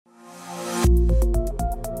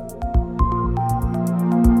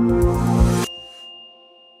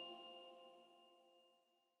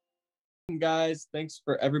guys. Thanks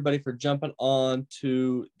for everybody for jumping on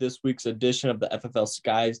to this week's edition of the FFL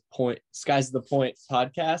Skies the Point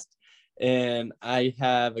podcast. And I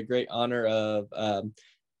have a great honor of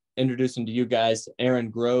introducing to you guys Aaron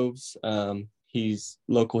Groves. He's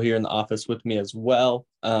local here in the office with me as well.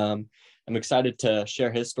 I'm excited to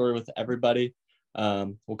share his story with everybody.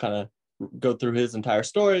 We'll kind of go through his entire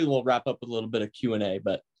story. We'll wrap up with a little bit of Q&A,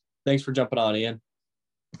 but thanks for jumping on, Ian.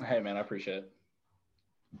 Hey, man, I appreciate it.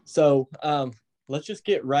 So let's just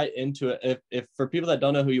get right into it. If for people that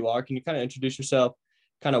don't know who you are, can you kind of introduce yourself,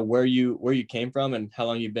 kind of where you came from and how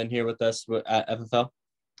long you've been here with us at FFL?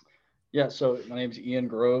 Yeah, so my name is Ian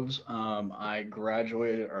Groves. I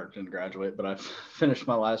didn't graduate, but I finished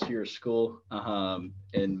my last year of school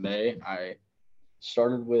in May. I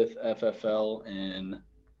started with FFL in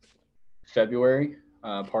February,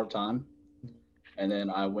 part-time, and then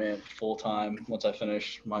I went full-time once I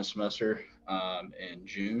finished my semester in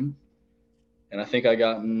June. And I think I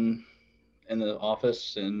got in the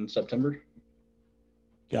office in September.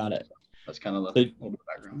 Got it. That's kind of a little bit of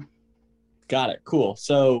background. Got it. Cool.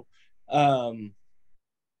 So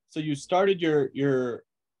so you started your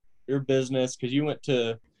business because you went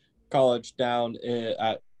to college down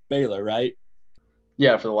at Baylor, right?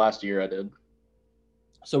 Yeah, for the last year I did.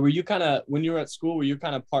 So were you kind of, when you were at school, were you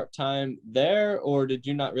kind of part-time there, or did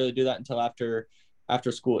you not really do that until after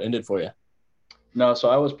school ended for you? No, so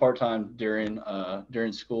I was part-time during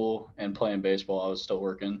school and playing baseball. I was still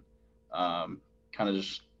working, kind of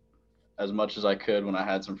just as much as I could when I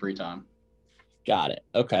had some free time. Got it.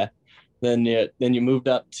 Okay. Then you moved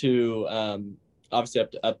up to obviously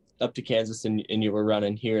up to Kansas, and you were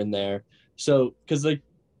running here and there. So because like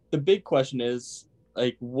the big question is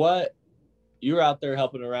like, what you were out there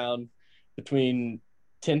helping around between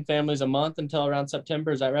 10 families a month until around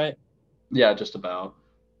September, is that right? Yeah, just about.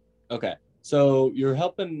 Okay. So you're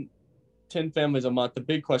helping 10 families a month. The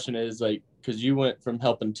big question is like, because you went from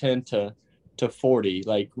helping 10 to 40,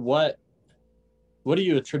 like what do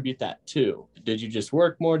you attribute that to? Did you just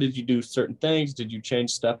work more? Did you do certain things? Did you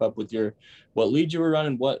change stuff up with what leads you were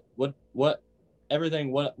running? What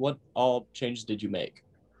all changes did you make?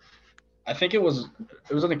 I think it was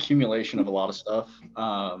an accumulation of a lot of stuff.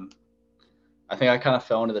 I think I kind of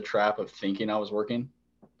fell into the trap of thinking I was working.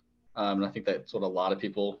 And I think that's what a lot of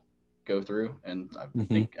people go through. And I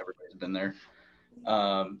think everybody's been there.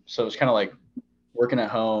 So it was kind of like working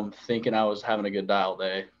at home, thinking I was having a good dial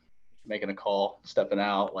day, making a call, stepping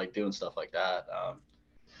out, like doing stuff like that.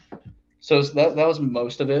 So that was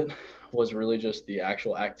most of it, was really just the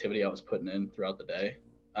actual activity I was putting in throughout the day.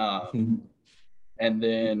 And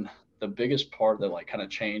then the biggest part that like kind of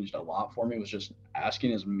changed a lot for me was just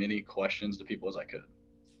asking as many questions to people as I could.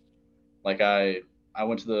 Like I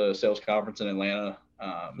went to the sales conference in Atlanta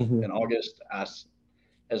in August, asked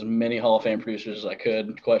as many Hall of Fame producers as I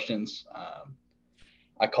could questions.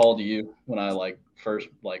 I called you when I first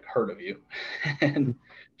heard of you and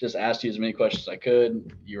just asked you as many questions as I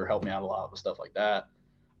could. You were helping me out a lot with stuff like that.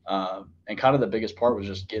 And kind of the biggest part was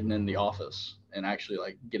just getting in the office and actually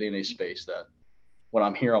like getting a space that when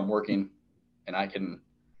I'm here, I'm working, and I can,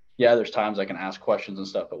 there's times I can ask questions and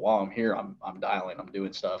stuff, but while I'm here, I'm dialing, I'm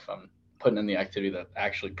doing stuff, I'm putting in the activity that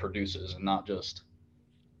actually produces, and not just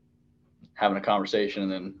having a conversation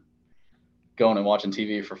and then going and watching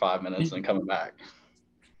TV for 5 minutes and then coming back.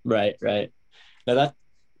 Right. Now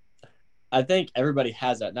I think everybody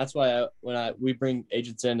has that. And that's why we bring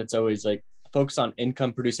agents in, it's always like focus on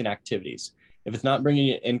income producing activities. If it's not bringing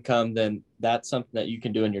you income, then that's something that you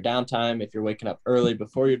can do in your downtime. If you're waking up early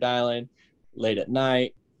before you're dialing, late at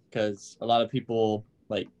night, because a lot of people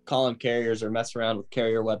like calling carriers or mess around with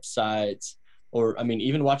carrier websites, or I mean,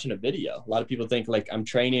 even watching a video. A lot of people think like I'm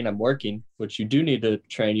training, I'm working, which you do need to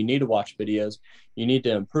train. You need to watch videos. You need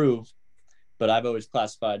to improve. But I've always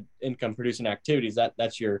classified income producing activities.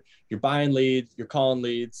 That's you're buying leads, you're calling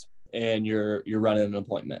leads, and you're running an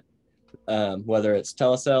appointment. Whether it's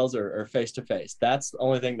telesales or face-to-face, that's the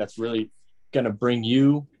only thing that's really going to bring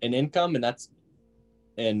you an income.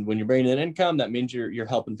 And when you're bringing in income, that means you're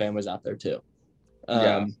helping families out there too.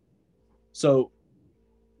 So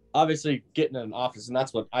obviously getting in an office, and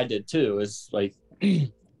that's what I did too, is like,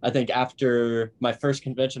 I think after my first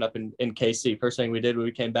convention up in KC, first thing we did when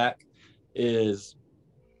we came back is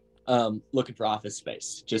looking for office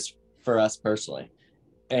space just for us personally.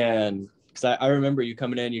 And because I remember you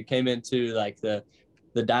coming in, you came into like the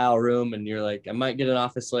dial room, and you're like, I might get an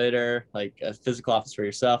office later, like a physical office for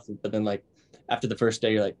yourself. But then like after the first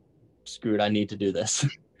day, you're like, screw it, I need to do this.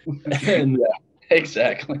 And yeah,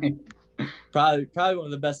 exactly. Probably one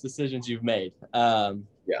of the best decisions you've made.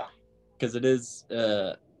 Because it is,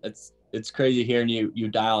 it's crazy hearing you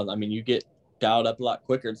dial. I mean, you get dialed up a lot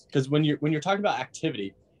quicker. Because when you're talking about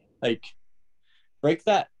activity, like break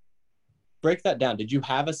that down. Did you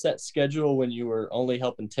have a set schedule when you were only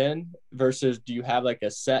helping 10 versus do you have like a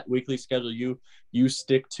set weekly schedule you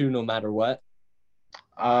stick to no matter what?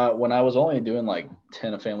 When I was only doing like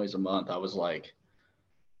 10 families a month, I was like,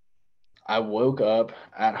 I woke up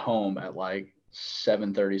at home at like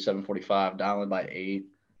 7:30, 7:45, dialing by 8.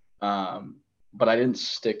 But I didn't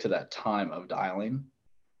stick to that time of dialing.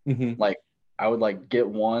 Mm-hmm. Like I would like get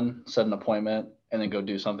one, set an appointment, and then go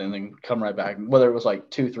do something, and then come right back. Whether it was like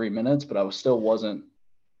 2-3 minutes, but I was still wasn't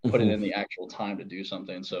putting Mm-hmm. in the actual time to do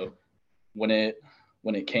something. So when it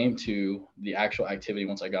came to the actual activity,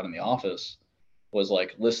 once I got in the office, was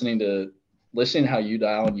like listening how you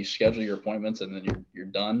dial and you schedule your appointments, and then you're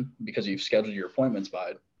done because you've scheduled your appointments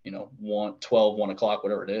by 1 o'clock,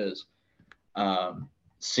 whatever it is.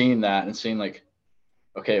 Seeing that and seeing like,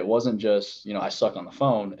 okay, it wasn't just I suck on the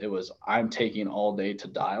phone. It was I'm taking all day to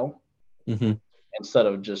dial Mm-hmm. instead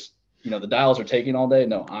of just the dials are taking all day.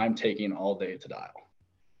 No, I'm taking all day to dial.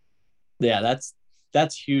 Yeah,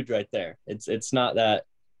 that's huge right there. It's not that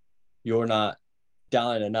you're not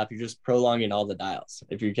dialing enough, you're just prolonging all the dials.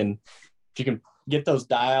 If you can get those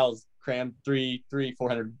dials crammed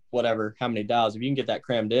 400 whatever how many dials, if you can get that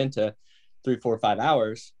crammed into 3 4 5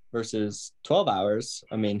 hours versus 12 hours,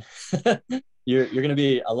 I mean you're going to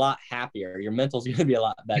be a lot happier, your mental's going to be a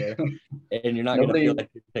lot better, and you're not going to feel like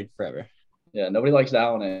it takes forever. Yeah, nobody likes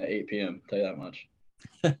dialing at 8 p.m. Tell you that much.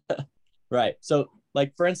 Right. So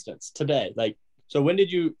like for instance today, like, so when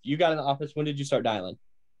did you got in the office, when did you start dialing?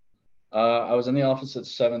 I was in the office at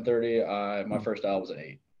 7:30. My first dial was at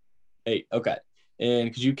 8. 8. Okay. And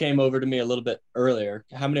because you came over to me a little bit earlier,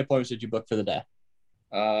 how many appointments did you book for the day?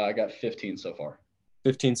 I got 15 so far.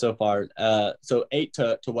 15 so far. So 8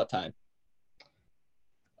 to what time?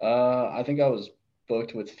 I think I was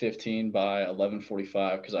booked with 15 by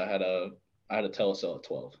 11:45 because I had a telesale at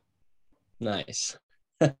 12. Nice.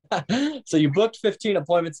 So you booked 15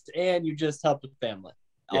 appointments and you just helped with family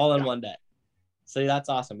all in one day. So that's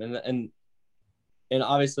awesome. And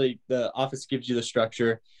obviously the office gives you the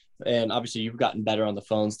structure, and obviously you've gotten better on the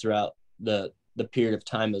phones throughout the period of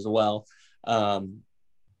time as well.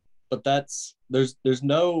 But there's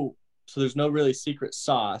no really secret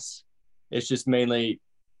sauce. It's just mainly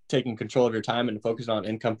taking control of your time and focusing on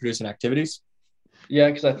income producing activities. Yeah,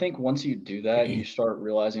 because I think once you do that, you start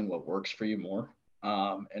realizing what works for you more.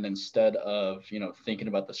 And instead of thinking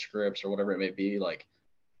about the scripts or whatever it may be, like,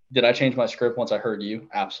 did I change my script once I heard you?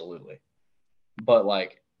 Absolutely. But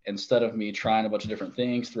like, instead of me trying a bunch of different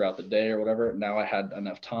things throughout the day or whatever, now I had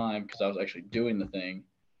enough time because I was actually doing the thing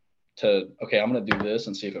to, okay, I'm going to do this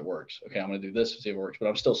and see if it works. Okay, I'm going to do this and see if it works. But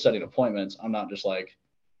I'm still setting appointments. I'm not just like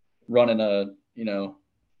running a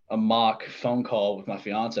mock phone call with my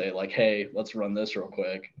fiance, like, hey, let's run this real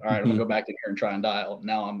quick. All right, I'm gonna go back in here and try and dial.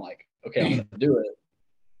 Now I'm like, okay, I'm gonna do it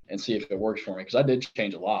and see if it works for me, because I did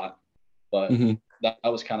change a lot, but that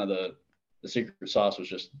was kind of the secret sauce, was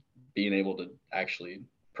just being able to actually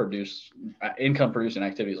produce income producing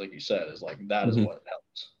activities, like you said, is like that is what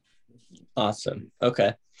helps. Awesome.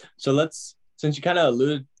 Okay, so since you kind of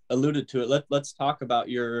alluded to it, let's talk about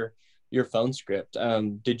your phone script.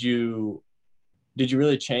 Did you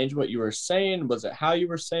really change what you were saying? Was it how you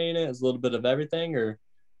were saying it? Is a little bit of everything, or?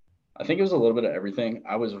 I think it was a little bit of everything.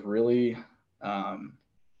 I was really, I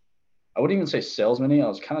wouldn't even say salesman-y. I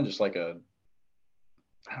was kind of just like I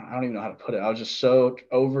don't even know how to put it. I was just so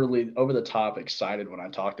over the top excited when I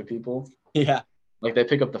talked to people. Yeah. Like they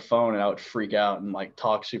pick up the phone and I would freak out and like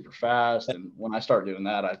talk super fast. And when I start doing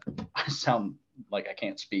that, I sound like I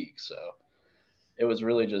can't speak. So it was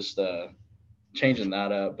really just changing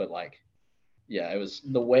that up. But like, yeah, it was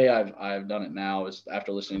the way I've done it now is,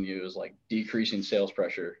 after listening to you, is like decreasing sales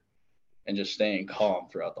pressure and just staying calm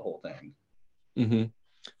throughout the whole thing. Mm-hmm.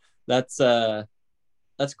 That's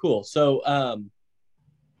cool. So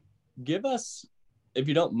give us, if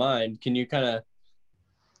you don't mind, can you kind of,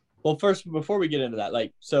 well, first, before we get into that,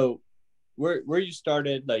 like, so where you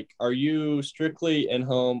started, like, are you strictly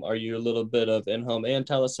in-home? Are you a little bit of in-home and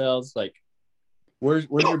telesales? Like, where's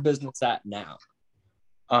your business at now?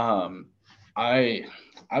 I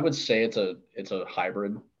would say it's a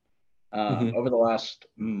hybrid. Over the last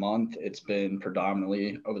month, it's been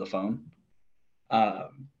predominantly over the phone.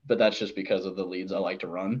 But that's just because of the leads I like to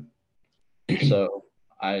run. So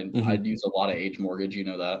I'd use a lot of age mortgage, you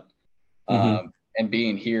know that. And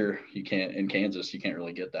being here, in Kansas, you can't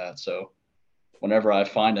really get that. So whenever I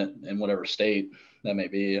find it in whatever state that may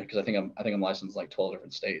be, because I think I'm licensed in like 12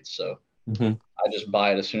 different states. So I just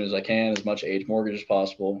buy it as soon as I can, as much age mortgage as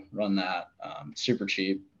possible, run that. Super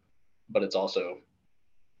cheap, but it's also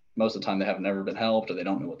most of the time they have never been helped or they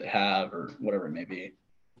don't know what they have or whatever it may be.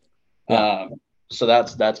 Yeah. So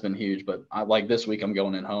that's been huge. But I like this week I'm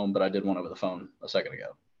going in home, but I did one over the phone a second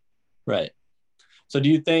ago. Right. So do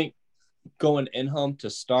you think going in home to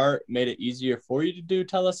start made it easier for you to do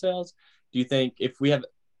telesales? Do you think if we have,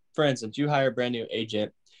 for instance, you hire a brand new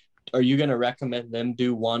agent, are you going to recommend them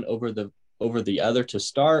do one over the other to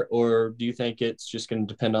start, or do you think it's just going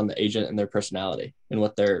to depend on the agent and their personality and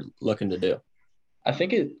what they're looking to do? I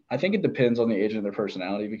think it depends on the agent and their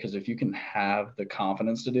personality, because if you can have the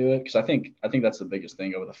confidence to do it, because I think that's the biggest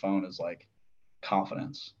thing over the phone is like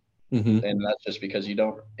confidence. Mm-hmm. And that's just because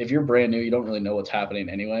if you're brand new, you don't really know what's happening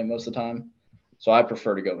anyway most of the time. So I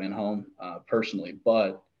prefer to go in home personally.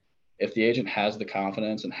 But if the agent has the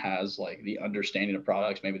confidence and has like the understanding of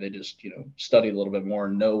products, maybe they just study a little bit more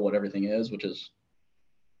and know what everything is, which is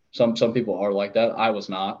some people are like that. I was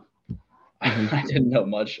not. Mm-hmm. I didn't know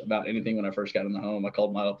much about anything when I first got in the home. I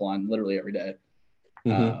called my upline literally every day.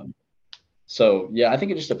 Mm-hmm. So yeah, I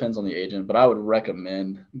think it just depends on the agent, but I would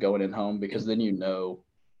recommend going in home, because then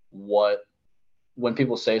what when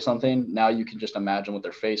people say something, now you can just imagine what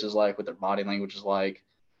their face is like, what their body language is like,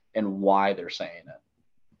 and why they're saying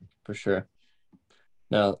it. For sure.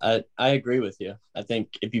 No, I agree with you. I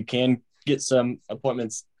think if you can get some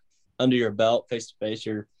appointments under your belt face to face,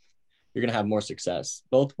 you're going to have more success.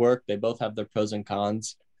 Both work. They both have their pros and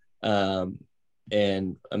cons. Um,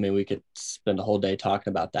 and I mean, we could spend a whole day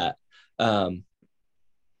talking about that.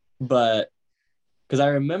 But because I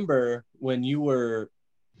remember when you were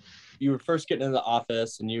first getting into the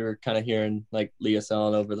office and you were kind of hearing like Leah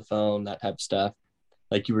selling over the phone, that type of stuff,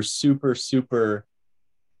 like you were super, super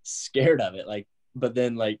scared of it. Like, but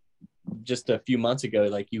then like just a few months ago,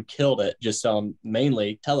 like you killed it just on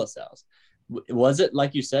mainly telesales. Was it,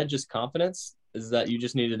 like you said, just confidence? Is that you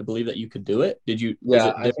just needed to believe that you could do it? Was Yeah,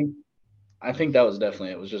 it I think that was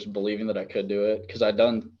definitely it. Was just believing that I could do it, because I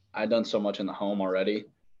done so much in the home already.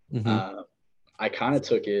 Mm-hmm. Uh, I kind of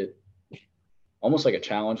took it almost like a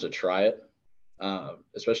challenge to try it,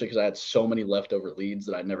 especially because I had so many leftover leads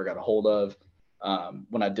that I never got a hold of.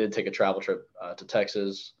 When I did take a travel trip to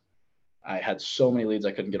Texas, I had so many leads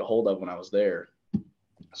I couldn't get a hold of when I was there.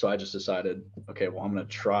 So I just decided, okay, well, I'm going to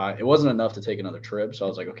try. It wasn't enough to take another trip. So I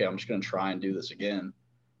was like, okay, I'm just going to try and do this again,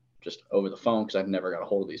 just over the phone, because I've never got a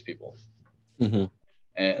hold of these people. Mm-hmm.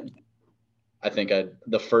 And I think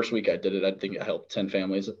the first week I did it, I think I helped 10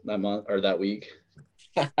 families that month or that week.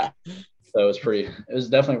 So it was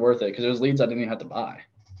definitely worth it, because it was leads I didn't even have to buy.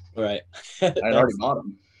 Right. I had already bought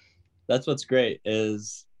them. That's what's great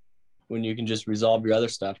is when you can just resolve your other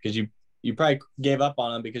stuff, because you probably gave up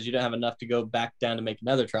on them because you didn't have enough to go back down to make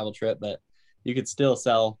another travel trip, but you could still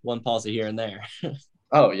sell one policy here and there.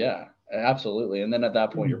 Oh yeah, absolutely. And then at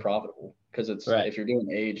that point you're profitable, because Right. if you're doing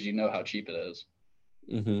age, you know how cheap it is.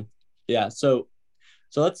 Mm-hmm. Yeah. So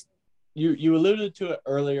let's you alluded to it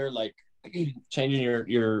earlier, like changing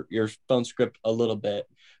your phone script a little bit.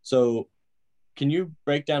 So can you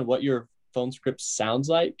break down what your phone script sounds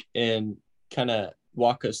like and kind of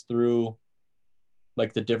walk us through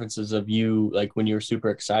like the differences of you, like when you were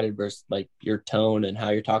super excited versus like your tone and how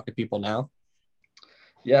you're talking to people now?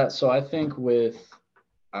 Yeah, so I think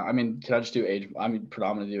I mean, can I just do age? I mean,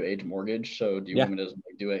 predominantly do age mortgage. So do you Yeah. want me to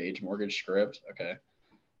do an age mortgage script? Okay.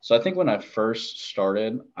 So I think when I first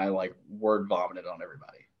started, I like word vomited on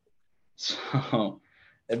everybody. So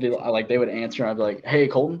it'd be like they would answer, and I'd be like, "Hey,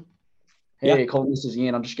 Colton. Yeah. Hey, Colton. This is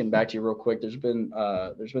Ian. I'm just getting back to you real quick. There's been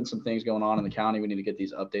some things going on in the county. We need to get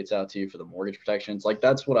these updates out to you for the mortgage protections." Like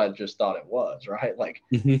that's what I just thought it was, right? Like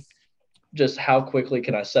Mm-hmm. just how quickly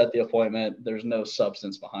can I set the appointment? There's no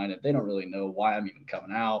substance behind it. They don't really know why I'm even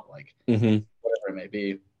coming out, like Mm-hmm. whatever it may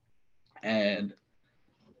be. And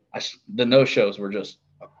the no shows were just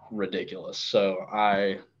ridiculous.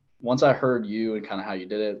 So once I heard you and kind of how you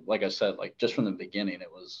did it, like I said, like just from the beginning,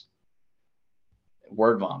 it was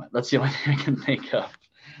word vomit. That's the only thing I can think of.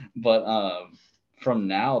 But from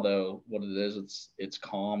now though, what it is, it's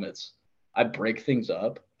calm. I break things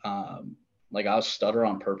up. Like I'll stutter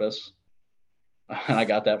on purpose, and I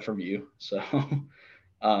got that from you. So,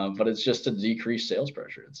 but it's just to decrease sales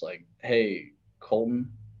pressure. It's like,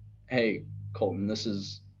 Colton, hey Colton, this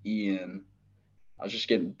is Ian. I was just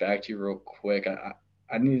getting back to you real quick.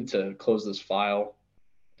 I needed to close this file.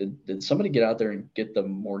 Did somebody get out there and get the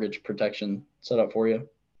mortgage protection set up for you?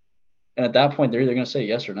 And at that point, they're either going to say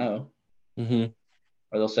yes or no, Mm-hmm.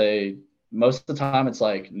 or they'll say, most of the time, it's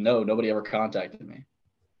like, no, nobody ever contacted me.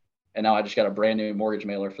 And now I just got a brand new mortgage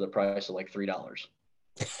mailer for the price of like $3.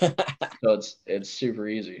 So it's super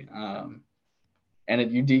easy.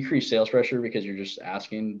 You decrease sales pressure because you're just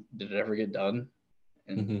asking, did it ever get done?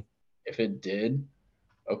 And Mm-hmm. if it did,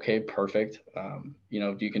 okay, perfect.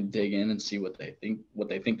 You can dig in and see what they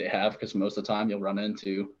think they have, because most of the time I've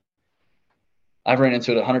ran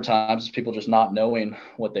into it 100 times, people just not knowing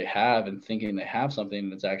what they have and thinking they have something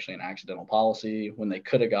that's actually an accidental policy when they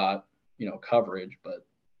could have got, coverage, but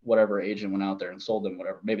whatever agent went out there and sold them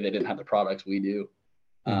whatever. Maybe they didn't have the products we do,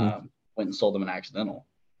 went and sold them an accidental.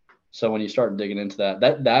 So when you start digging into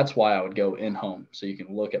that's why I would go in home, so you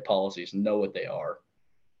can look at policies, know what they are,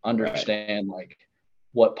 understand like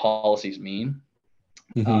what policies mean.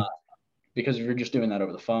 Because if you're just doing that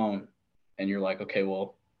over the phone and you're like, okay,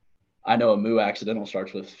 well, I know a moo accidental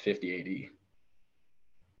starts with 50 AD,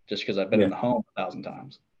 just because I've been in the home 1,000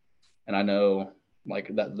 times and I know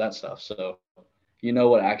like that stuff. So you know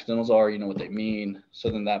what accidentals are, you know what they mean. So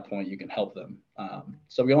then at that point you can help them.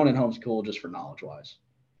 So going in home is cool just for knowledge wise,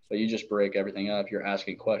 but you just break everything up. You're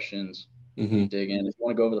asking questions, you dig in. If you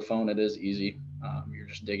want to go over the phone, it is easy. You're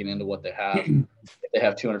just digging into what they have. If they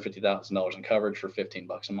have $250,000 in coverage for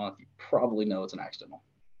 $15 a month, you probably know it's an accidental.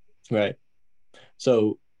 Right.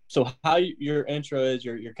 So how your intro is,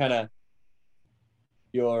 you're kind of,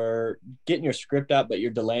 you're getting your script out, but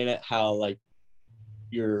you're delaying it how like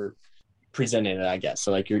you're presenting it, I guess.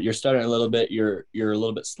 So like you're stuttering a little bit, you're a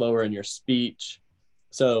little bit slower in your speech.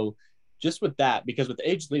 So just with that, because with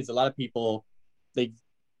age leads, a lot of people, they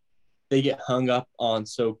get hung up on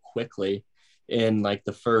so quickly in like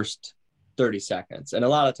the first 30 seconds. And a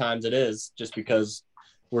lot of times it is just because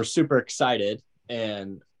we're super excited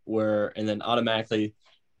and then automatically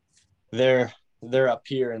they're up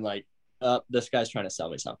here and like, this guy's trying to sell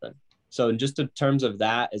me something. So in just in terms of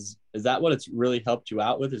that, is that what it's really helped you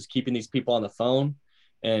out with, is keeping these people on the phone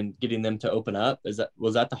and getting them to open up? Was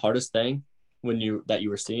that the hardest thing that you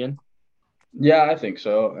were seeing? Yeah, I think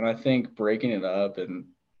so. And I think breaking it up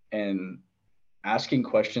and asking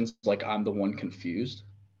questions like I'm the one confused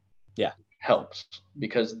helps,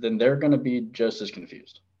 because then they're going to be just as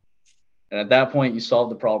confused. And at that point, you solve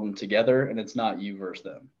the problem together and it's not you versus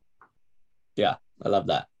them. Yeah, I love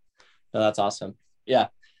that. No, that's awesome. Yeah.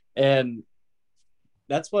 And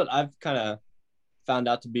that's what I've kind of found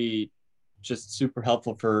out to be just super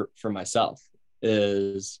helpful for myself,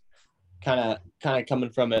 is kind of coming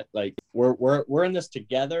from it like we're in this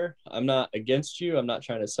together. I'm not against you. I'm not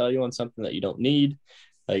trying to sell you on something that you don't need.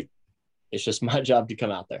 Like, it's just my job to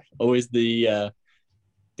come out there. Always the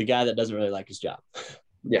guy that doesn't really like his job.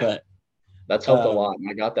 Yeah. But that's helped a lot. And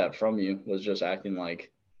I got that from you, was just acting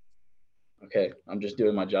like, okay, I'm just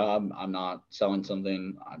doing my job. I'm not selling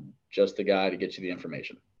something. I'm just the guy to get you the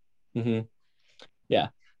information. Yeah.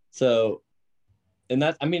 So, and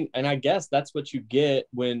I guess that's what you get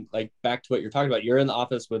when, like, back to what you're talking about, you're in the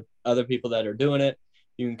office with other people that are doing it.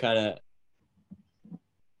 You can kind of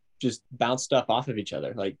just bounce stuff off of each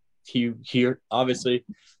other. Like, here, obviously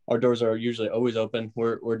our doors are usually always open.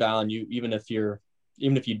 We're dialing you, even if you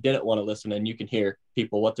didn't want to listen, and you can hear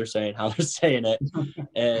people, what they're saying, how they're saying it,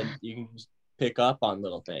 and you can just pick up on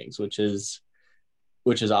little things, which is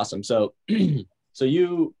awesome. So so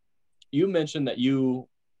you mentioned that you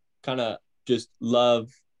kind of just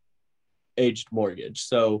love aged mortgage.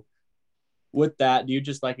 So with that, do you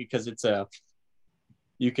just like it because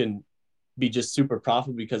you can be just super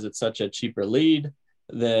profitable because it's such a cheaper lead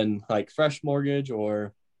than like fresh mortgage,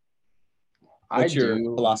 or what's your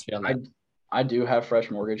philosophy on that? I do have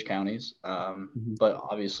fresh mortgage counties, but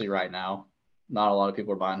obviously right now, not a lot of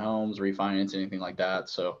people are buying homes, refinancing, anything like that.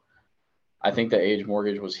 So I think the age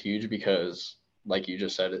mortgage was huge because, like you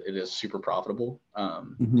just said, it is super profitable.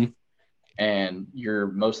 And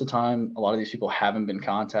most of the time, a lot of these people haven't been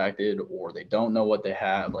contacted, or they don't know what they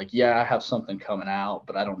have. Like, yeah, I have something coming out,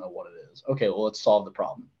 but I don't know what it is. Okay, well, let's solve the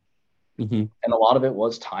problem. And a lot of it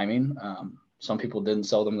was timing. Some people didn't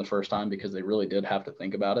sell them the first time because they really did have to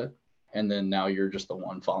think about it. And then now you're just the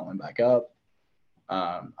one following back up.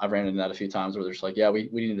 I've ran into that a few times where they're just like, yeah, we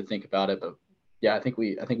need to think about it. But yeah, I think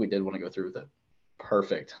we did want to go through with it.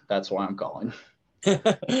 Perfect. That's why I'm calling.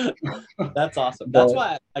 That's awesome. That's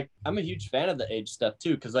why I'm a huge fan of the age stuff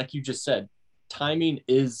too, because like you just said, timing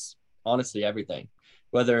is honestly everything.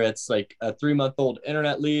 Whether it's like a 3-month-old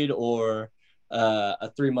internet lead or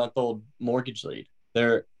a 3-month-old mortgage lead,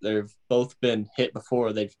 they've both been hit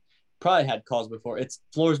before. They've probably had calls before. It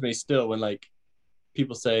floors me still when like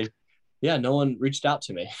people say, yeah, no one reached out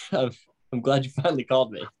to me. I'm glad you finally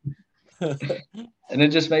called me. And it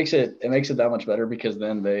just makes it that much better, because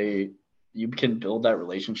then you can build that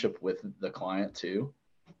relationship with the client too.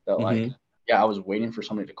 That like, yeah, I was waiting for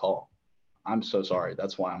somebody to call. I'm so sorry.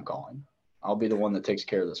 That's why I'm calling. I'll be the one that takes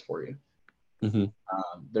care of this for you.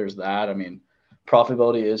 There's that. I mean,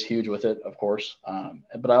 profitability is huge with it, of course.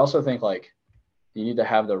 But I also think like you need to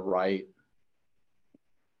have the right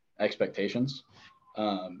expectations,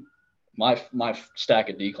 my stack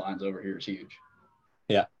of declines over here is huge.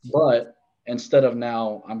 Yeah. But instead of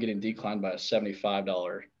now I'm getting declined by a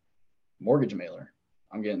 $75 mortgage mailer,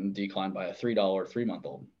 I'm getting declined by a $3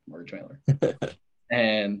 3-month-old mortgage mailer.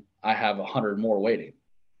 And I have 100 more waiting.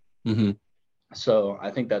 Mm-hmm. So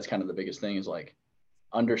I think that's kind of the biggest thing is like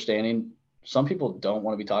understanding some people don't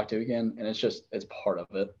want to be talked to again. And it's part of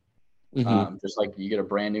it. Mm-hmm. Just like you get a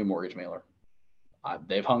brand new mortgage mailer.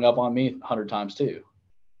 They've hung up on me 100 times too.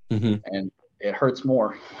 Mm-hmm. And it hurts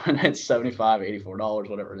more when it's $75, $84,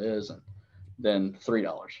 whatever it is, and than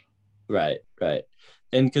 $3. Right.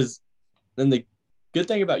 And because then the good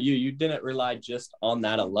thing about you didn't rely just on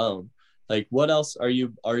that alone. Like, what else are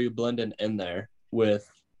you blending in there with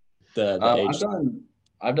the age?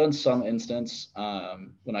 I've done some instance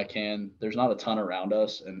when I can. There's not a ton around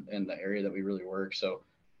us in the area that we really work, so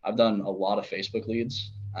I've done a lot of Facebook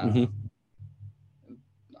leads. Mm-hmm.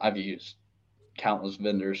 I've used countless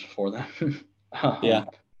vendors for them. Yeah.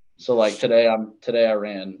 So like today I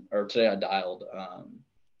dialed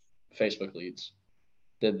Facebook leads,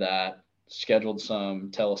 did that, scheduled some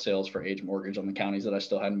telesales for Age Mortgage on the counties that I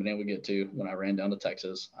still hadn't been able to get to when I ran down to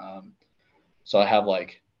Texas. So I have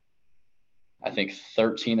I think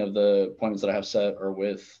 13 of the appointments that I have set are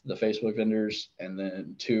with the Facebook vendors, and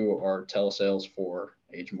then 2 are telesales for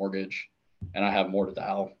Age Mortgage. And I have more to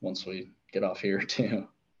dial once we get off here too.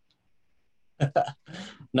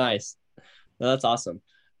 Nice. No, that's awesome.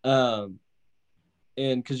 And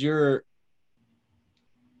because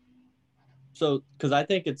I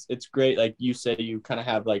think it's great. Like you say, you kind of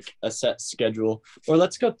have like a set schedule. Or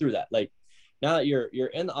let's go through that. Like now that you're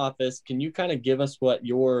in the office, can you kind of give us what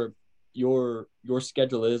your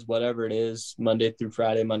schedule is, whatever it is, Monday through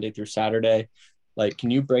Friday, Monday through Saturday? Like,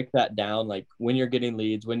 can you break that down? Like when you're getting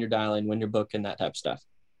leads, when you're dialing, when you're booking, that type of stuff.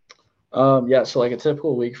 Yeah, so like a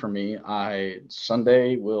typical week for me,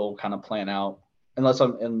 Sunday will kind of plan out unless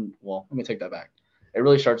I'm in. Well, let me take that back. It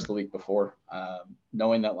really starts the week before,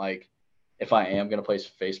 knowing that like if I am going to place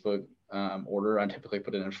a Facebook order, I typically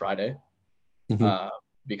put it in Friday Mm-hmm.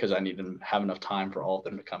 because I need to have enough time for all of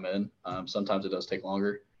them to come in. Sometimes it does take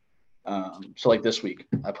longer. So like this week,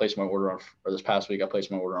 this past week, I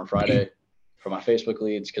placed my order on Friday for my Facebook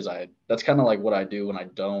leads because that's kind of like what I do when I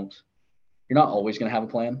don't. You're not always going to have a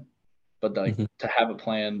plan, but like Mm-hmm. to have a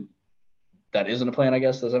plan that isn't a plan, I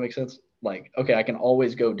guess. Does that make sense? Like, okay, I can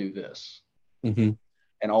always go do this Mm-hmm.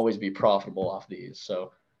 and always be profitable off these.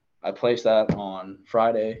 So I placed that on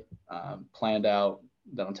Friday, planned out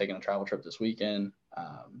that I'm taking a travel trip this weekend.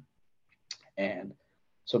 And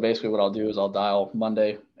so basically what I'll do is I'll dial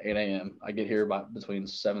Monday, 8 a.m. I get here by between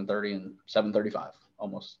 7:30 and 7:35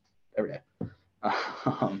 almost every day.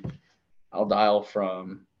 I'll dial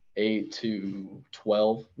from 8 to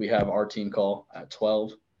 12. We have our team call at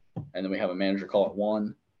 12, and then we have a manager call at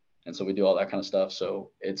 1. And so we do all that kind of stuff.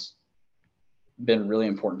 So it's been really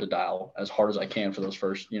important to dial as hard as I can for those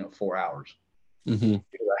first 4 hours Mm-hmm.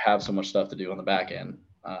 because I have so much stuff to do on the back end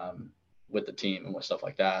with the team and with stuff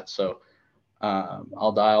like that. So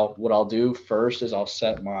I'll dial. What I'll do first is I'll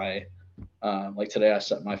set my like today I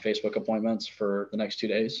set my Facebook appointments for the next 2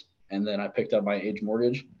 days, and then I picked up my Age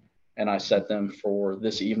Mortgage and I set them for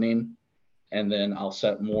this evening, and then I'll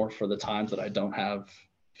set more for the times that I don't have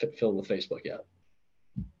filled with Facebook yet,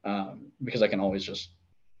 because I can always just,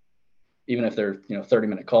 even if they're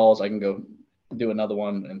 30-minute calls, I can go do another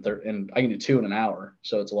one and I can do 2 in an hour,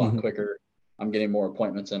 so it's a lot Mm-hmm. quicker. I'm getting more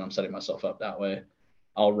appointments in. I'm setting myself up that way.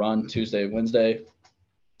 I'll run Tuesday, Wednesday.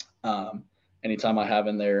 Anytime I have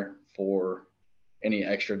in there for any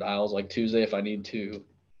extra dials, like Tuesday, if I need to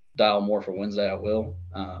dial more for Wednesday, I will.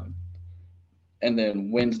 And then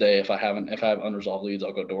Wednesday, if I have unresolved leads,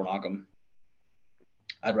 I'll go door knock them.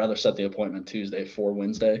 I'd rather set the appointment Tuesday for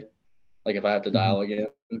Wednesday. Like if I have to dial again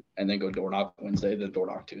and then go door knock Wednesday, then door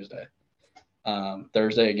knock Tuesday.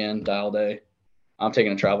 Thursday again, dial day. I'm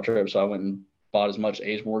taking a travel trip, so I went and bought as much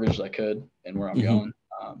Age Mortgage as I could and where I'm going.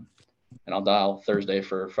 And I'll dial Thursday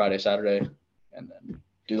for Friday, Saturday, and then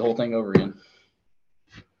do the whole thing over again.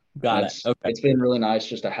 Got it. Okay. It's been really nice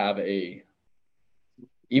just to have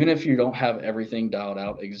even if you don't have everything dialed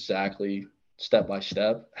out exactly step by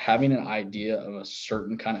step, having an idea of a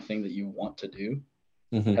certain kind of thing that you want to do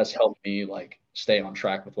has helped me like stay on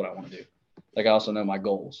track with what I want to do. Like I also know my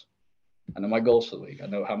goals. I know my goals for the week. I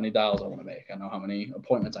know how many dials I want to make. I know how many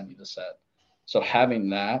appointments I need to set. So having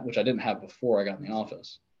that, which I didn't have before I got in the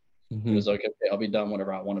office, it was like, okay, I'll be done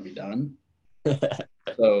whenever I want to be done.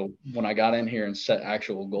 So when I got in here and set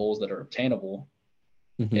actual goals that are obtainable,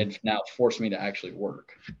 it now forced me to actually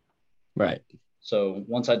work. Right. So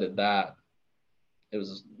once I did that, it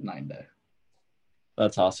was 9 day.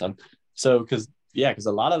 That's awesome. So, because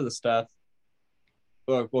a lot of the stuff,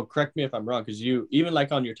 well, correct me if I'm wrong, because you even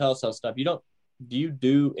like on your telesales stuff, do you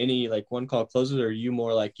do any like one call closes, or are you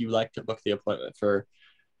more like you like to book the appointment for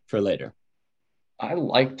later? I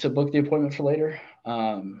like to book the appointment for later,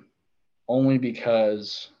 only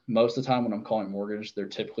because most of the time when I'm calling mortgage, they're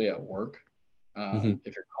typically at work.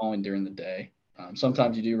 If you're calling during the day,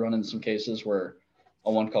 sometimes you do run into some cases where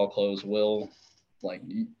a one call close will, like,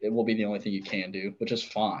 it will be the only thing you can do, which is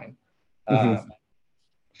fine.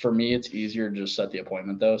 For me, it's easier to just set the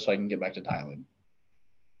appointment though, so I can get back to dialing.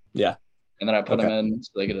 Yeah. And then I put them in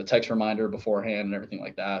so they get a text reminder beforehand and everything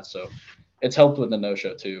like that. So it's helped with the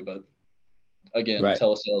no-show too. But again,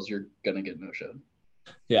 telesales, you're going to get no-showed.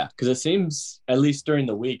 Yeah, because it seems, at least during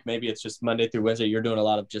the week, maybe it's just Monday through Wednesday, you're doing a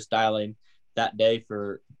lot of just dialing that day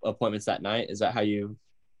for appointments that night. Is that how you?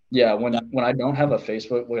 Yeah, when I don't have a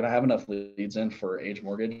Facebook, when I have enough leads in for Age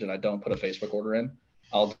Mortgage and I don't put a Facebook order in,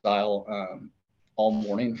 I'll dial all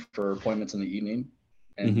morning for appointments in the evening.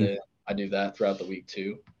 And then I do that throughout the week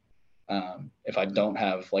too. If I don't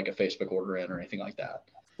have like a Facebook order in or anything like that.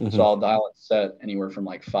 So I'll dial and set anywhere from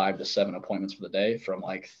like 5 to 7 appointments for the day, from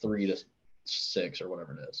like 3 to 6 or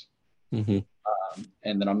whatever it is.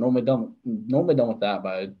 And then I'm normally done with that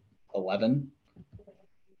by 11.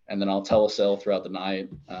 And then I'll telesell throughout the night.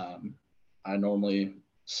 I normally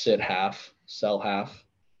sit half, sell half.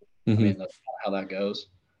 I mean, that's how that goes.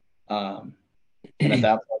 And at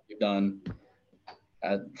that point, you've done,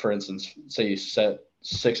 for instance, say you set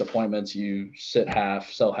 6 appointments, you sit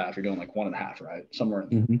half, sell half, you're doing like 1.5, right? Somewhere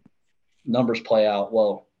numbers play out.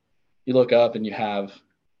 Well, you look up and you have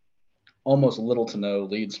almost little to no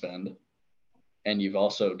lead spend, and you've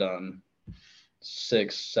also done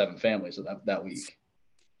 6, 7 families that week.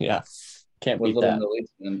 Yeah, can't beat that. No lead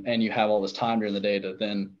spend, and you have all this time during the day to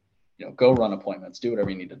then, go run appointments, do whatever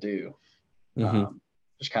you need to do.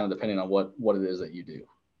 Just kind of depending on what it is that you do.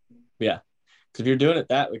 Yeah, because if you're doing it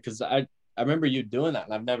that way, because I remember you doing that,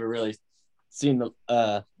 and I've never really seen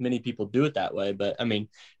many people do it that way. But I mean,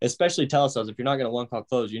 especially telesales, if you're not going to one call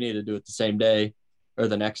close, you need to do it the same day or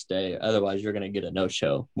the next day. Otherwise, you're going to get a no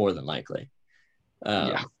show more than likely.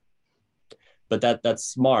 But that's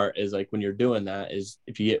smart, is like when you're doing that, is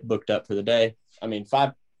if you get booked up for the day. I mean,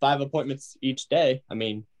 five appointments each day. I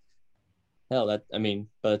mean, hell, by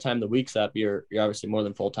the time the week's up, you're obviously more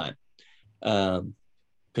than full time.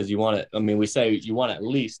 Because you want it. I mean, we say you want at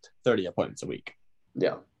least 30 appointments a week.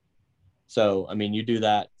 Yeah. So, I mean, you do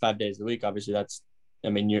that 5 days a week. Obviously,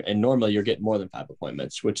 normally you're getting more than 5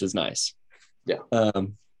 appointments, which is nice. Yeah.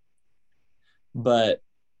 But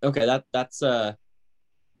okay, that's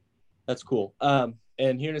cool.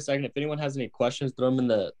 And here in a second, if anyone has any questions, throw them in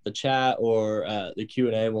the chat or the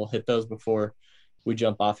Q&A. We'll hit those before we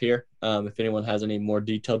jump off here. If anyone has any more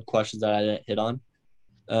detailed questions that I didn't hit on.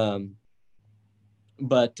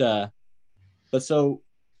 But so,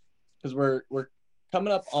 because we're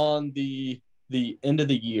coming up on the end of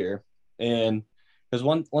the year, and there's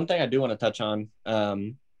one thing I do want to touch on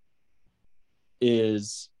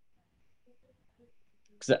is,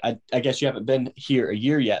 because I guess you haven't been here a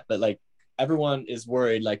year yet, but like everyone is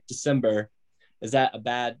worried, like December, is that a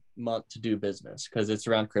bad month to do business because it's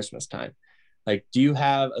around Christmas time? Like, do you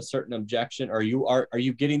have a certain objection, or are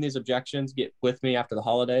you getting these objections? Get with me after the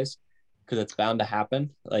holidays, because it's bound to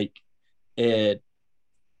happen. Like, if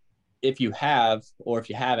you have, or if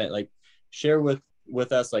you haven't, like, share with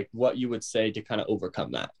us like what you would say to kind of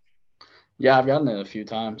overcome that. Yeah, I've gotten it a few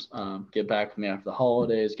times. Get back with me after the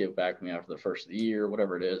holidays, get back with me after the first of the year,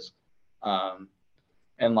 whatever it is.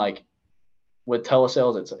 And like with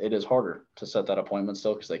telesales, it is harder to set that appointment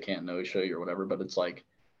still because they can't no show you or whatever. But it's like,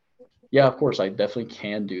 yeah, of course, I definitely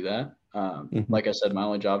can do that. Like I said, my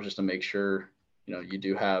only job is just to make sure, you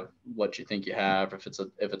do have what you think you have. If it's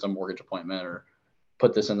a mortgage appointment, or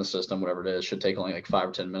put this in the system, whatever it is, should take only like 5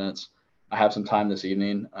 or 10 minutes. I have some time this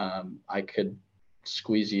evening. I could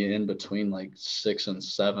squeeze you in between like 6 and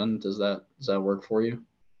 7. Does that work for you?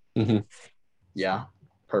 Yeah,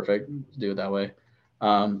 perfect. Do it that way.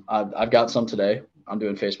 I've got some today. I'm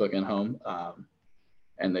doing Facebook and home.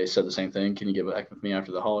 And they said the same thing. Can you get back with me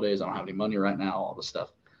after the holidays? I don't have any money right now, all this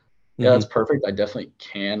stuff. Yeah, that's perfect. I definitely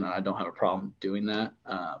can. I don't have a problem doing that.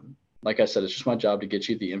 Like I said, it's just my job to get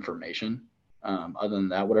you the information. Other than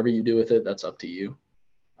that, whatever you do with it, that's up to you.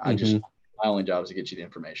 My only job is to get you the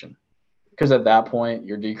information. Because at that point,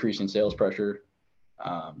 you're decreasing sales pressure.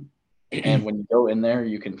 And when you go in there,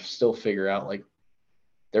 you can still figure out, like,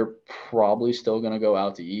 they're probably still going to go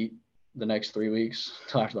out to eat the next 3 weeks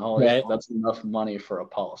till after the holidays. Right. That's enough money for a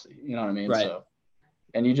policy. You know what I mean? Right. So,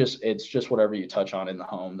 and it's just whatever you touch on in the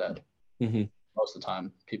home that most of the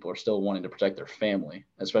time people are still wanting to protect their family,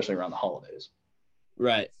 especially around the holidays.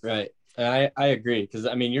 Right. And I agree, because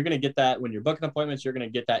I mean, you're going to get that when you're booking appointments. You're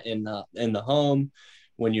going to get that in the home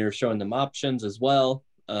when you're showing them options as well.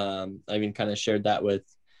 I even kind of shared that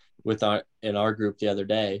with our group the other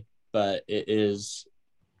day. But it is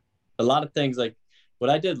a lot of things, like what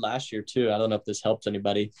I did last year too. I don't know if this helps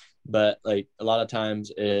anybody, but like a lot of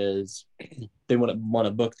times is they want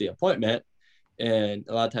to book the appointment. And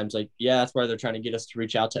a lot of times, like, yeah, that's why they're trying to get us to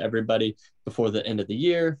reach out to everybody before the end of the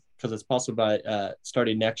year, because it's possible by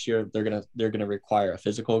starting next year they're gonna require a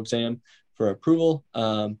physical exam for approval.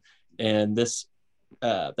 And this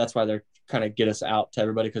that's why they're kind of get us out to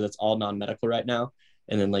everybody, because it's all non-medical right now.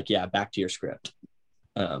 And then, like, yeah, back to your script.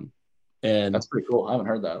 And That's pretty cool. I haven't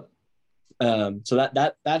heard that. So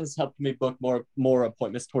that has helped me book more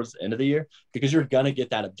appointments towards the end of the year, because you're gonna get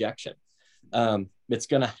that objection. It's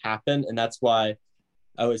gonna happen, and that's why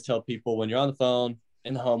I always tell people, when you're on the phone,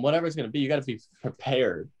 in the home, whatever it's gonna be, you got to be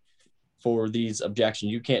prepared for these objections.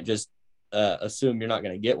 You can't just assume you're not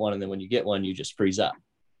gonna get one, and then when you get one, you just freeze up.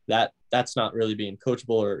 That's not really being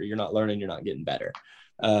coachable, or you're not learning, you're not getting better.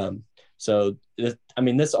 So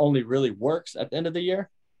this only really works at the end of the year.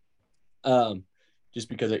 Just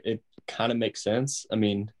because it kind of makes sense. I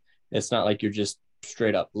mean, it's not like you're just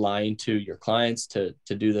straight up lying to your clients to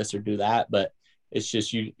do this or do that, but it's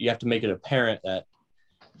just you have to make it apparent that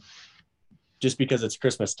just because it's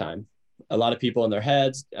Christmas time, a lot of people in their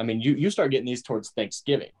heads, I mean, you start getting these towards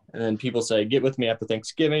Thanksgiving, and then people say, get with me after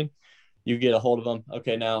Thanksgiving. You get a hold of them.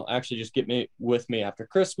 Okay, now actually just get with me after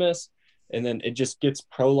Christmas. And then it just gets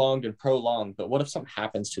prolonged and prolonged. But what if something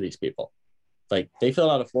happens to these people? Like, they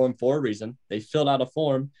filled out a form for a reason. They filled out a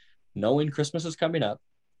form knowing Christmas is coming up.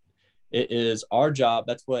 It is our job.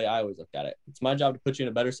 That's the way I always looked at it. It's my job to put you in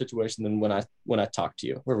a better situation than when I talked to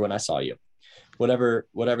you or when I saw you, whatever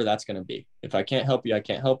that's going to be. If I can't help you, I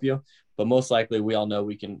can't help you. But most likely we all know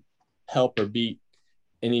we can help or beat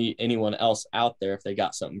anyone else out there if they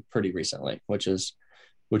got something pretty recently, which is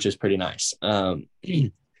pretty nice.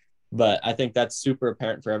 But I think that's super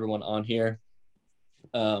apparent for everyone on here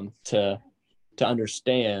to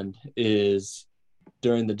understand is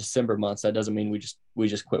during the December months, that doesn't mean we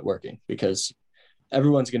just quit working, because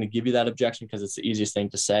everyone's going to give you that objection because it's the easiest thing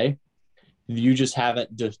to say. You just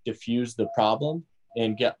haven't diffused the problem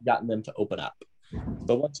and gotten them to open up.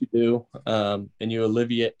 But once you do, and you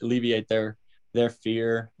alleviate their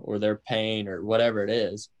fear or their pain or whatever it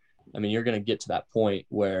is, I mean, you're going to get to that point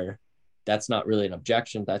where that's not really an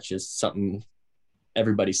objection. That's just something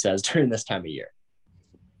everybody says during this time of year.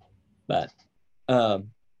 But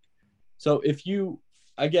so if you,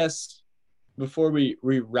 I guess, before we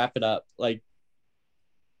wrap it up, like,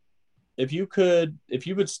 if you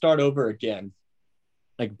would start over again,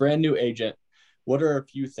 like brand new agent, what are a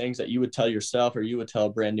few things that you would tell yourself or you would tell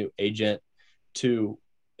a brand new agent to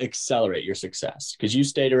accelerate your success? Because you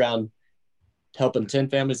stayed around helping 10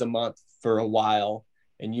 families a month for a while,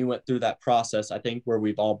 and you went through that process. I think where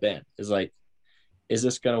we've all been is like, is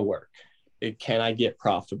this going to work? Can I get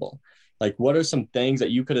profitable? Like, what are some things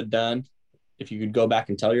that you could have done if you could go back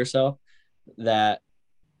and tell yourself that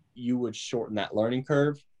you would shorten that learning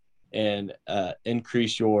curve and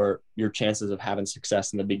increase your chances of having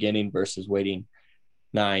success in the beginning versus waiting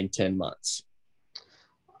 9-10 months?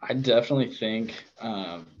 I definitely think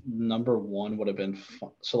number one would have been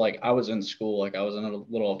fun. So like I was in school, like I was in a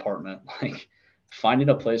little apartment, like finding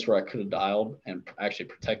a place where I could have dialed and actually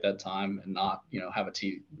protect that time and not, have a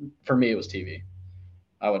TV. For me, it was TV.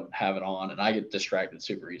 I would have it on and I get distracted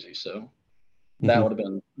super easy. So that would have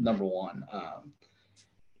been number one.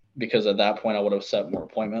 Because at that point I would have set more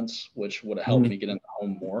appointments, which would have helped me get in the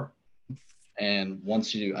home more. And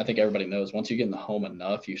I think everybody knows, once you get in the home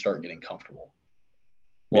enough, you start getting comfortable.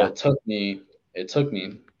 Well, yeah. It took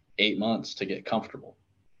me 8 months to get comfortable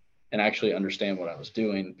and actually understand what I was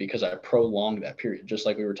doing, because I prolonged that period. Just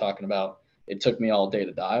like we were talking about, it took me all day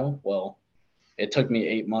to dial. Well, it took me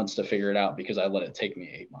 8 months to figure it out because I let it take me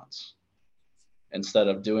 8 months instead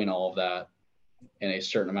of doing all of that in a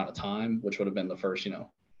certain amount of time, which would have been the first,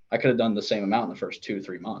 I could have done the same amount in the first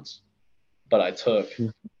 2-3 months, but I took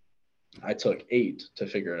 8 to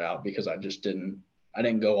figure it out because I didn't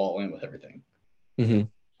go all in with everything. Mm-hmm.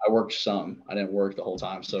 I worked some, I didn't work the whole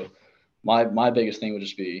time. So my biggest thing would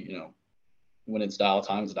just be, when it's dial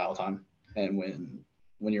time, it's dial time. And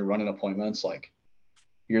when you're running appointments, like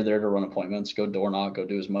you're there to run appointments, go door knock, go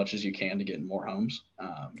do as much as you can to get in more homes.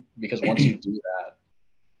 Because once you do that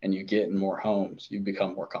and you get in more homes, you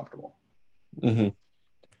become more comfortable. Mm-hmm.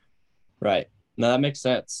 Right. No, that makes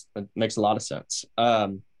sense. It makes a lot of sense.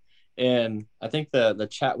 And I think the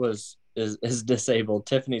chat is disabled.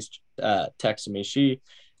 Tiffany's texted me. She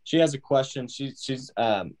has a question. She's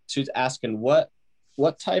asking what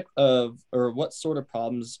type of or what sort of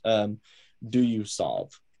problems do you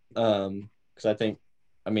solve? Because I think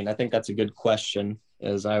that's a good question.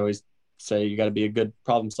 As I always say, you got to be a good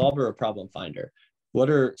problem solver or problem finder. What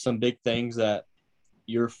are some big things that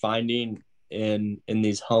you're finding in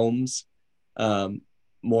these homes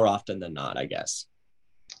more often than not, I guess?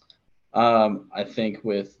 I think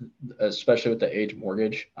especially with the age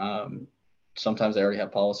mortgage, sometimes they already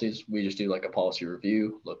have policies. We just do like a policy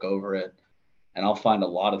review, look over it, and I'll find a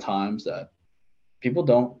lot of times that people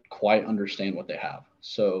don't quite understand what they have.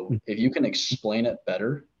 So if you can explain it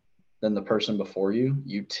better than the person before you,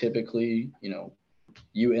 you typically,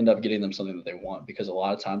 you end up getting them something that they want, because a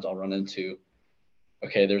lot of times I'll run into,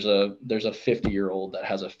 okay, there's a 50-year-old that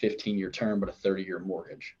has a 15-year term but a 30-year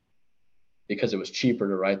mortgage, because it was cheaper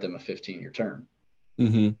to write them a 15-year term.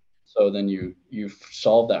 Mm-hmm. So then you've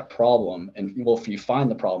solved that problem, and well, if you find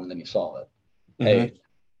the problem, then you solve it. Mm-hmm. Hey,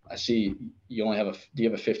 I see you only do you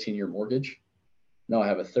have a 15-year mortgage? No, I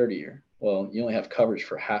have a 30-year. Well, you only have coverage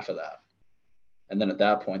for half of that. And then at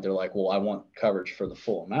that point, they're like, well, I want coverage for the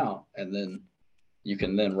full amount. And then you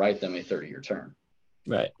can then write them a 30-year term.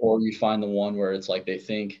 Right. Or you find the one where it's like they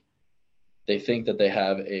think that they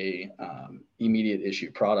have a immediate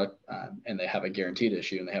issue product, and they have a guaranteed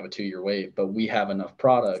issue, and they have a 2-year wait, but we have enough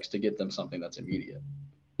products to get them something that's immediate.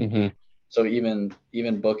 Mm-hmm. So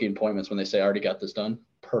even booking appointments, when they say I already got this done,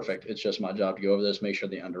 perfect. It's just my job to go over this, make sure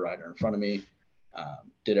the underwriter in front of me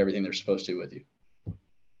did everything they're supposed to with you,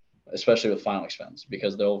 especially with final expense,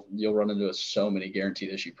 because you'll run into so many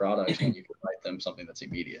guaranteed issue products when you can write them something that's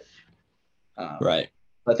immediate. Right.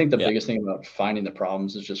 I think the biggest thing about finding the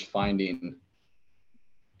problems is just finding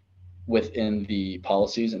within the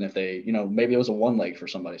policies. And if they, maybe it was a one leg for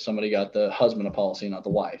somebody got the husband a policy, not the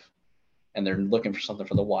wife, and they're looking for something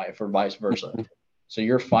for the wife, or vice versa. So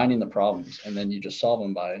you're finding the problems, and then you just solve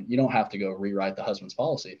them you don't have to go rewrite the husband's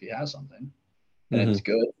policy if he has something and it's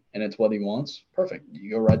good and it's what he wants. Perfect.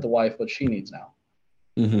 You go write the wife what she needs now.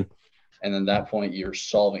 Mm-hmm. And then at that point, you're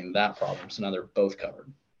solving that problem. So now they're both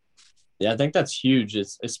covered. Yeah, I think that's huge.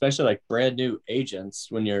 It's especially like brand new agents,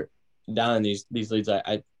 when you're down in these leads.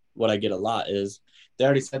 What I get a lot is they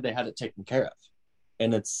already said they had it taken care of,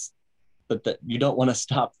 and but that you don't want to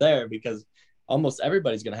stop there, because almost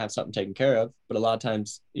everybody's going to have something taken care of. But a lot of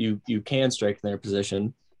times you can strengthen their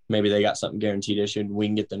position. Maybe they got something guaranteed issued, and we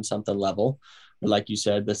can get them something level. Or like you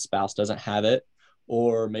said, the spouse doesn't have it,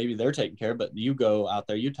 or maybe they're taken care of, but you go out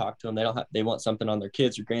there, you talk to them, they want something on their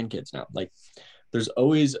kids or grandkids now. Like, there's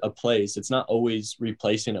always a place. It's not always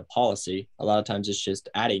replacing a policy. A lot of times it's just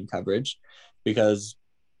adding coverage, because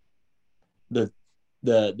the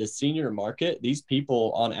senior market, these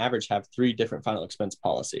people on average have 3 different final expense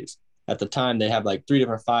policies. At the time, they have like 3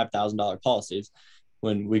 different $5,000 policies,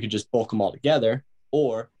 when we could just bulk them all together.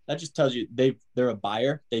 Or that just tells you they're a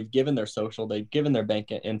buyer. They've given their social, they've given their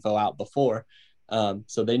bank info out before.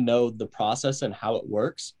 So they know the process and how it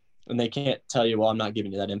works. And they can't tell you, well, I'm not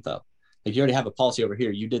giving you that info. Like, you already have a policy over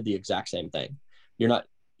here. You did the exact same thing. You're not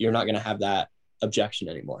going to have that objection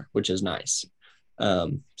anymore, which is nice.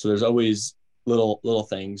 So there's always little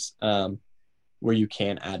things where you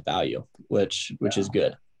can add value, which is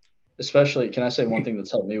good. Especially, can I say one thing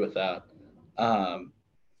that's helped me with that?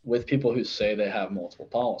 With people who say they have multiple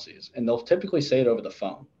policies, and they'll typically say it over the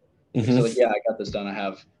phone. Mm-hmm. So like, yeah, I got this done. I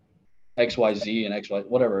have XYZ and XY,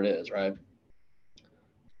 whatever it is, right?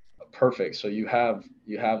 Perfect. So you have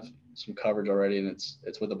some coverage already, and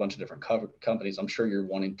it's with a bunch of different companies. I'm sure you're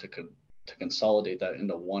wanting to consolidate that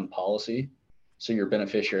into one policy, so your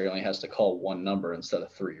beneficiary only has to call one number instead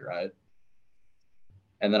of 3, right?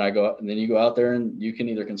 And then you go out there, and you can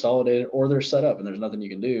either consolidate it, or they're set up and there's nothing you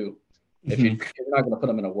can do. If you're not going to put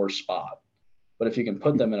them in a worse spot, but if you can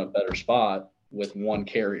put them in a better spot with one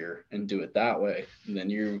carrier and do it that way, then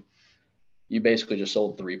you basically just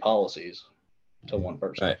sold 3 policies to one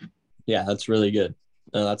person. Right. Yeah, that's really good.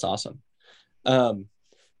 No, that's awesome.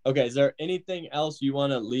 Okay, is there anything else you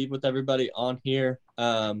want to leave with everybody on here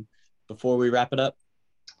before we wrap it up?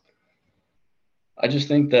 I just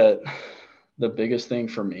think that the biggest thing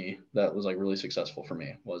for me that was like really successful for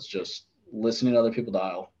me was just listening to other people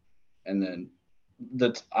dial. And then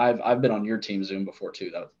I've been on your team Zoom before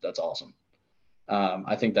too. That's awesome.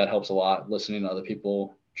 I think that helps a lot, listening to other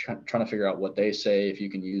people, trying to figure out what they say, if you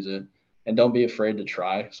can use it, and don't be afraid to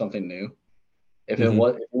try something new. If if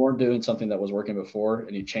you weren't doing something that was working before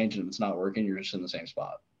and you change it and it's not working, you're just in the same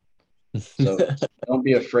spot. So don't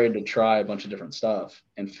be afraid to try a bunch of different stuff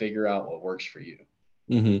and figure out what works for you.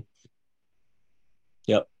 Mm-hmm.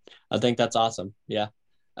 Yep. I think that's awesome. Yeah.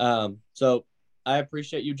 So I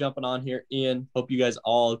appreciate you jumping on here, Ian. Hope you guys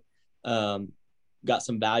all got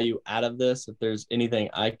some value out of this. If there's anything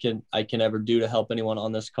I can ever do to help anyone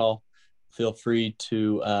on this call, feel free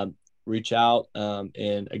to reach out.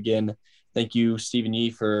 And again, thank you, Stephen Yee,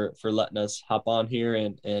 for letting us hop on here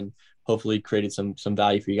and hopefully created some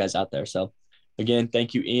value for you guys out there. So again,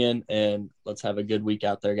 thank you, Ian, and let's have a good week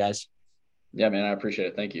out there, guys. Yeah, man, I appreciate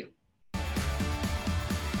it. Thank you.